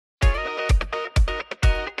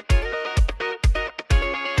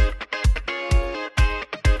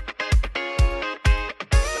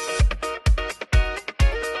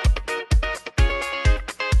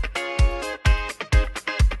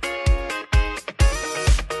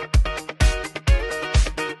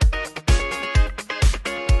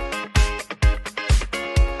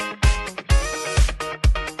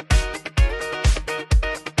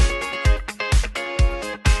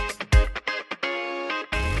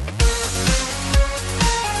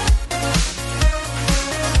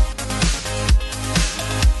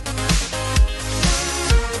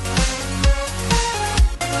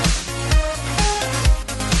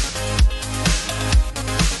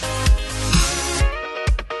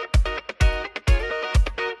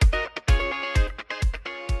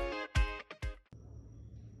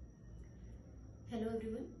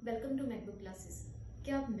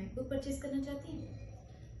क्या आप MacBook purchase करना चाहती हैं?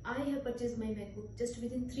 I have purchased my MacBook just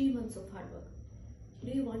within 3 months of hard work.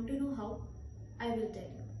 Do you want to know how? I will tell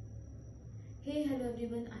you. Hey, hello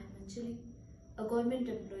everyone, I am Anjali, a government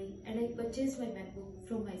employee, and I purchased my MacBook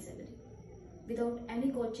from my salary. Without any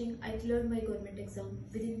coaching, I cleared my government exam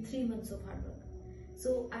within 3 months of hard work.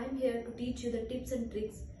 So I am here to teach you the tips and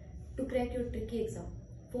tricks to crack your tricky exam.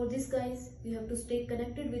 For this guys, you have to stay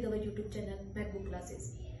connected with our YouTube channel MacBook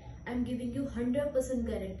Classes. I am giving you 100%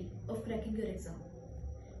 guarantee of cracking your exam.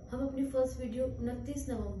 हम अपनी first video 29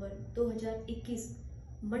 नवंबर 2021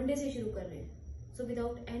 Monday से शुरू कर रहे हैं. So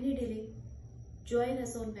without any delay, join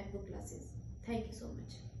us on MacBook Classes. Thank you so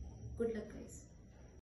much. Good luck guys.